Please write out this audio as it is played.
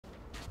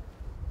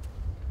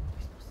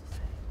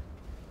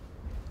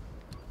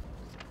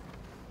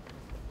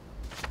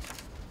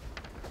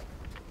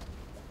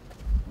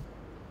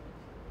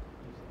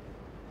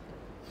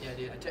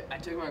dude. I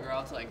took my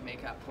girl to like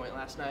make that point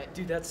last night.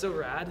 Dude, that's so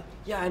rad.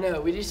 Yeah, I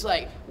know. We just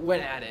like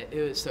went at it.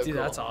 It was so cool. Dude,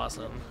 that's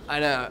awesome. I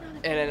know.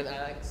 And then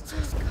I like.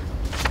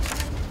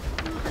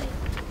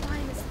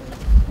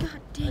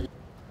 God dang.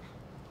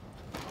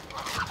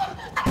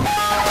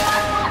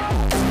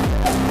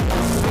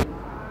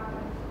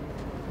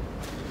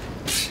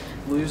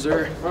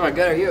 Loser. Oh my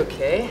god, are you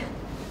okay?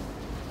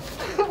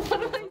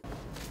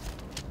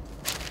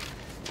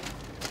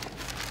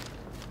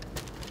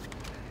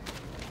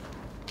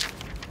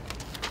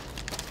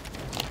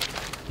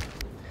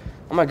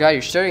 Oh my god,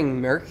 you're studying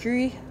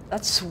mercury?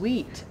 That's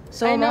sweet.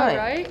 So I am know, I.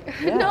 right?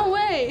 Yeah. No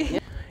way. Yeah.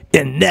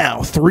 And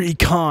now 3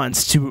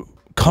 cons to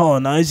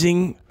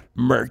colonizing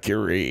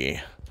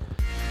Mercury.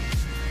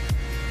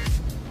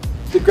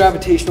 The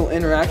gravitational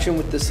interaction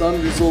with the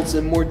sun results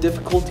in more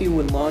difficulty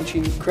when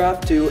launching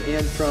craft to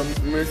and from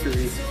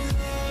Mercury.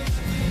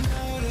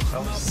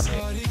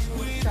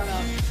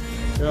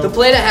 The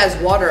planet has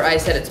water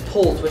ice at its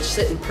poles, which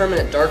sit in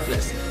permanent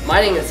darkness.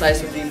 Mining this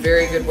ice would be a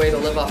very good way to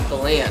live off the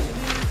land.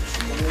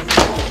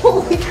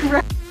 Holy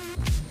crap.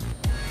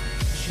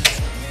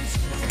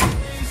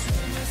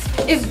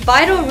 If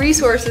vital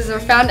resources are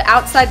found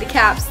outside the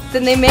caps,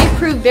 then they may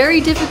prove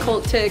very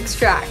difficult to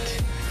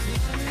extract.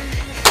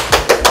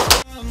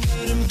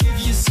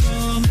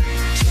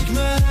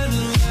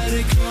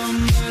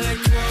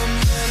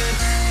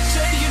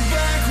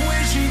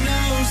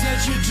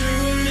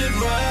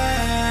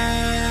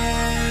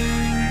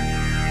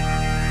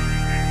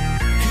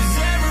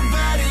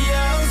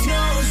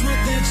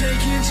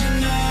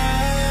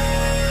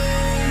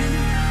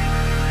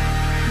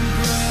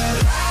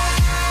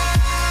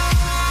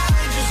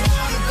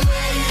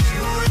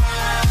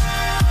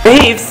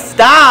 Babe,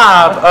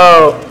 stop!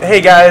 Oh,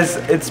 hey guys,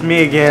 it's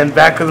me again,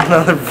 back with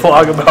another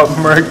vlog about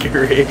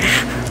Mercury.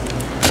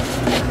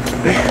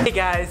 Hey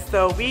guys,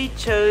 so we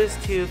chose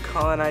to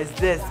colonize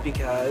this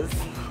because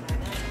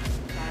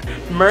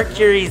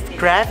Mercury's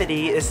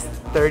gravity is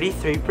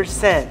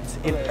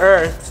 33% and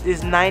Earth's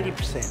is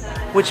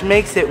 90%, which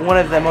makes it one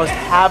of the most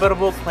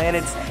habitable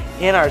planets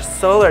in our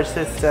solar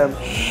system.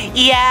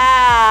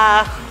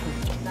 Yeah!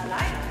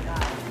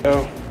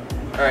 Oh.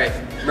 Alright,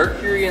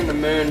 Mercury and the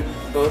Moon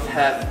both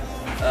have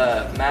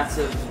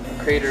massive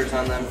craters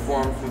on them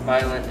formed from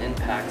violent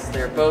impacts.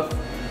 They're both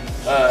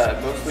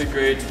mostly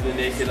gray to the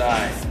naked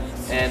eye,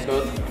 and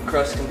both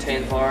crusts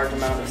contain large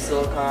amount of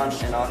silicon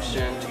and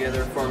oxygen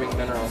together forming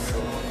mineral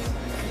silicon.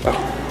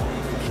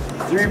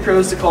 3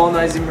 pros to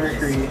colonizing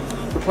Mercury.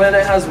 The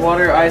planet has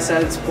water ice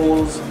at its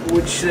poles,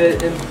 which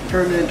sit in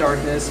permanent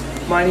darkness.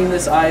 Mining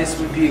this ice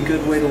would be a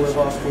good way to live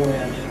off the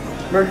land.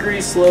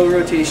 Mercury's slow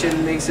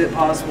rotation makes it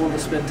possible to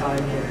spend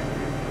time here.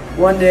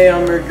 1 day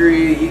on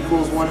Mercury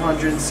equals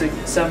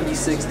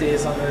 176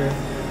 days on Earth.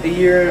 A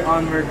year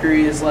on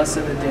Mercury is less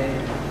than a day.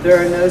 There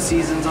are no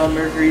seasons on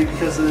Mercury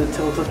because of the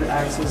tilt of the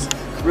axis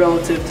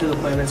relative to the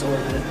planet's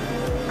orbit.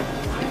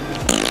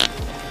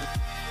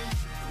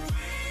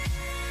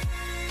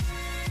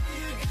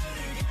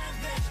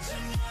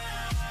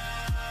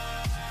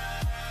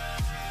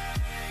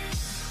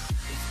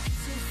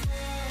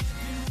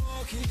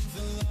 Walking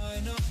the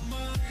line of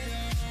my